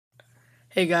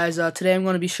Hey guys, today I'm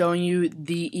going to be showing you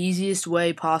the easiest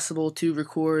way possible to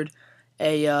record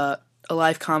a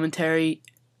live commentary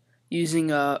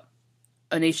using an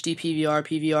HD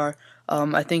PVR.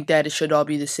 I think that it should all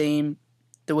be the same,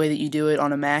 the way that you do it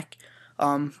on a Mac.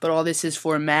 But all this is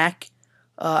for a Mac.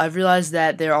 I've realized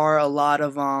that there are a lot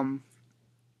of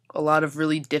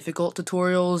really difficult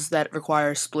tutorials that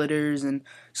require splitters and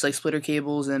just like splitter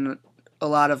cables and a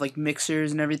lot of like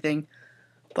mixers and everything.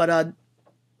 But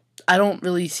I don't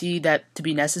really see that to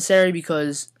be necessary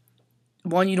because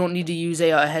one, you don't need to use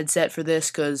a headset for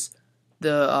this because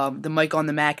the mic on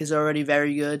the Mac is already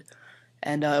very good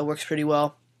and it works pretty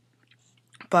well.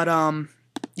 But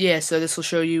yeah, so this will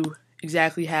show you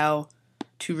exactly how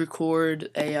to record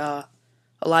a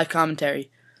live commentary.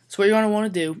 So what you're gonna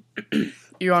want to do,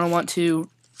 you're gonna want to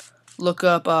look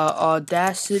up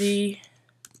Audacity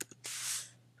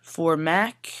for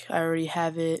Mac. I already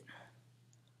have it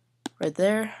right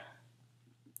there.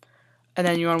 And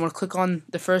then you're going to want to click on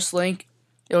the first link.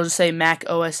 It'll just say Mac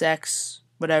OS X,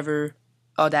 whatever,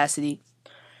 Audacity.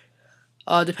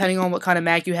 Depending on what kind of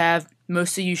Mac you have,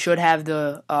 most of you should have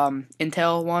the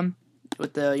Intel one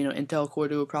with the Intel Core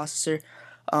Duo processor.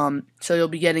 So you'll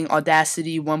be getting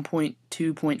Audacity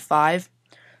 1.2.5.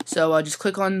 So just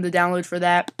click on the download for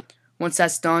that. Once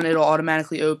that's done, it'll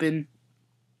automatically open,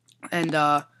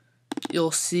 and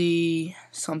you'll see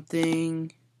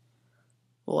something.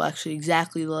 Well, actually,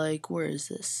 exactly like, where is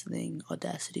this thing?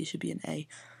 Audacity should be an A.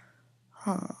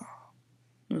 Let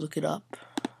me look it up.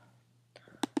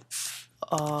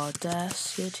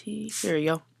 Audacity. There we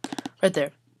go. Right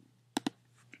there.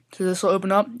 So this will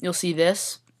open up. You'll see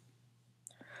this.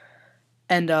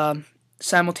 And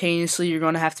simultaneously, you're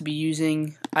going to have to be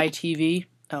using iTV.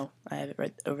 Oh, I have it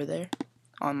right over there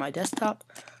on my desktop.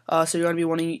 So you're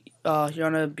going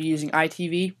to be using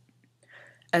iTV.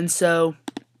 And so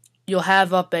you'll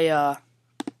have up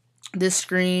this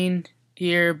screen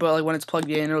here, but like when it's plugged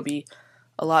in, it'll be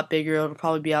a lot bigger. It'll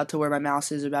probably be out to where my mouse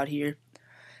is, about here,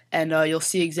 and you'll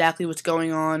see exactly what's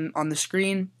going on the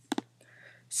screen.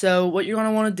 So what you're going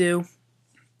to want to do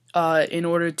in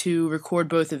order to record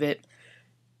both of it,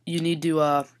 you need to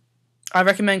I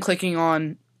recommend clicking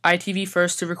on iTV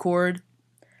first to record,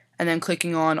 and then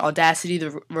clicking on Audacity,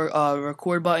 the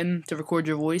record button, to record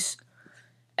your voice.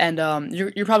 And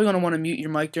you're probably going to want to mute your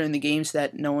mic during the game so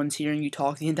that no one's hearing you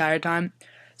talk the entire time.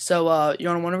 So you're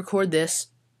going to want to record this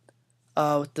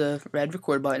with the red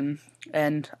record button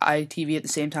and iTV at the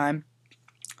same time.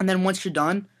 And then once you're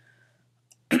done,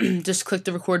 just click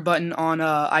the record button on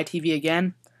iTV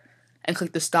again and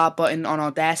click the stop button on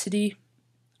Audacity.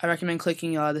 I recommend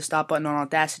clicking the stop button on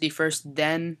Audacity first,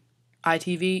 then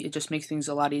iTV. It just makes things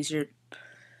a lot easier.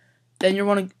 Then you're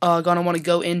going to want to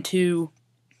go into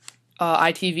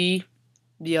iTV,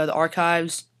 the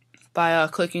archives, by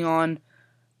clicking on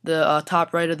the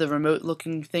top right of the remote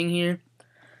looking thing here,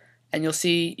 and you'll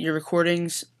see your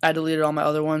recordings. I deleted all my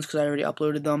other ones because I already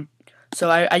uploaded them.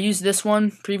 So I used this one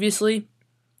previously,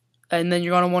 and then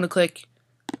you're going to want to click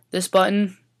this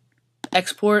button,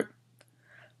 export.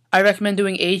 I recommend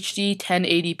doing HD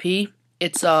 1080p.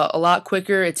 It's a lot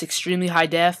quicker, it's extremely high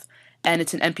def, and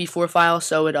it's an MP4 file,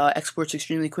 so it exports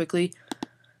extremely quickly.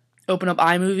 Open up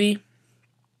iMovie,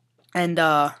 and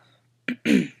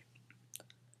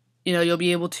you'll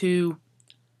be able to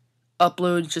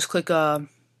upload. Just click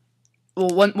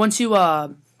once you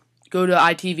go to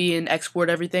iTV and export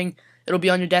everything, it'll be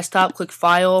on your desktop. Click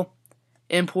File,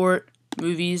 Import,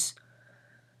 Movies,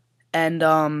 and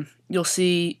you'll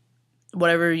see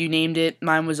whatever you named it.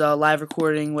 Mine was live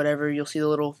recording, whatever. You'll see the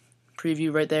little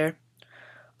preview right there.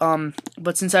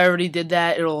 But since I already did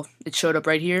that, it showed up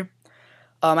right here.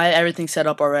 I had everything set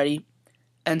up already.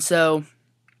 And so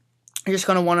you're just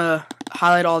going to want to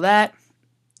highlight all that.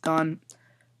 Done.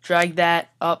 Drag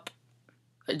that up.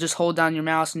 Just hold down your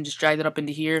mouse and just drag that up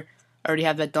into here. I already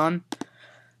have that done.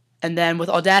 And then with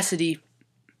Audacity,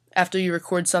 after you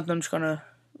record something, I'm just going to,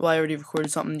 well, I already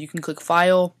recorded something. You can click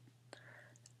File.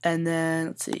 And then,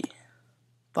 let's see.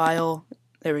 File.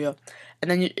 There we go.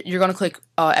 And then you're going to click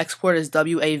Export as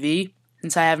WAV.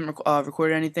 Since I haven't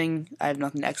recorded anything, I have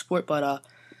nothing to export, but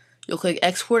you'll click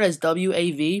Export as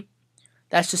WAV.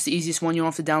 That's just the easiest one. You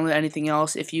don't have to download anything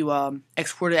else. If you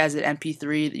export it as an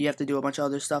MP3, you have to do a bunch of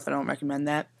other stuff. I don't recommend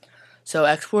that. So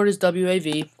Export as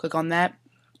WAV. Click on that.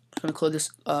 I'm going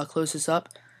to close this up.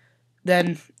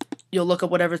 Then you'll look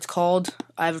up whatever it's called.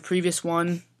 I have a previous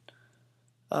one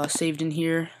saved in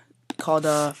here called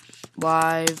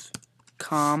Live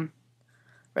Com.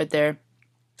 Right there.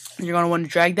 You're going to want to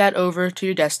drag that over to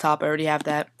your desktop. I already have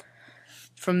that.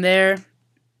 From there,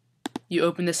 you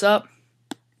open this up.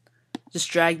 Just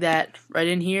drag that right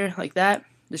in here like that.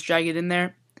 Just drag it in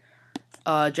there,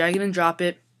 drag it and drop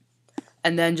it,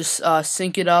 and then just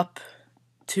sync it up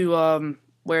to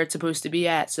where it's supposed to be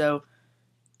at. So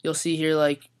you'll see here,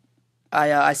 like,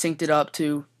 I synced it up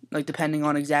to, like, depending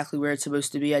on exactly where it's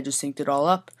supposed to be, I just synced it all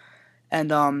up. And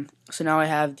so now I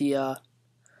have the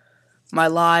my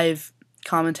live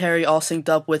commentary all synced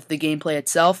up with the gameplay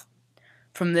itself.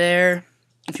 From there,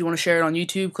 if you want to share it on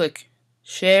YouTube, click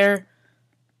share,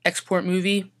 export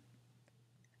movie,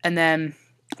 and then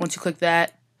once you click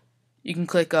that, you can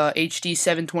click HD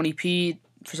 720p.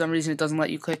 For some reason, it doesn't let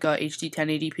you click HD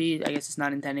 1080p. I guess it's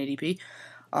not in 1080p.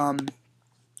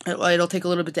 It'll take a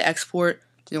little bit to export.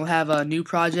 You'll have a new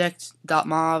project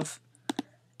 .mov,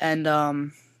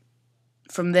 and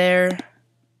from there,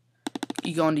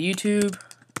 you go onto YouTube,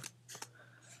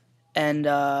 and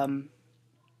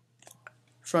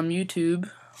from YouTube,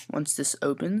 once this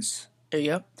opens, there you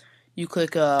go. You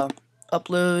click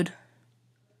upload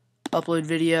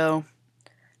video,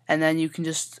 and then you can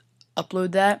just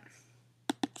upload that,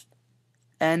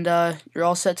 and you're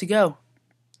all set to go.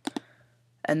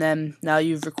 And then now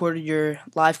you've recorded your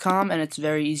live comm, and it's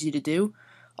very easy to do.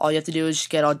 All you have to do is just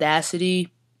get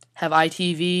Audacity, have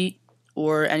iTV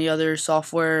or any other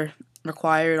software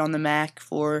required on the Mac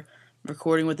for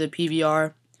recording with the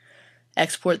PVR,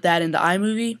 export that into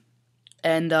iMovie,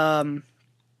 and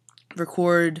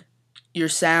record your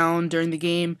sound during the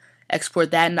game, export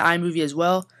that into iMovie as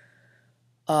well.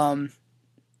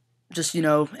 Just,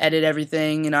 edit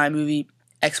everything in iMovie,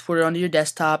 export it onto your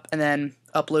desktop, and then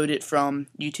upload it from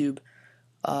YouTube.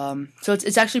 So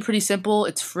it's actually pretty simple.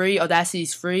 It's free.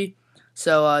 Audacity's free.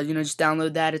 So, just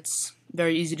download that. It's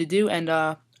very easy to do, and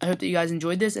I hope that you guys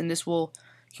enjoyed this, and this will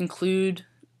conclude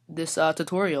this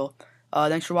tutorial.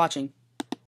 Thanks for watching.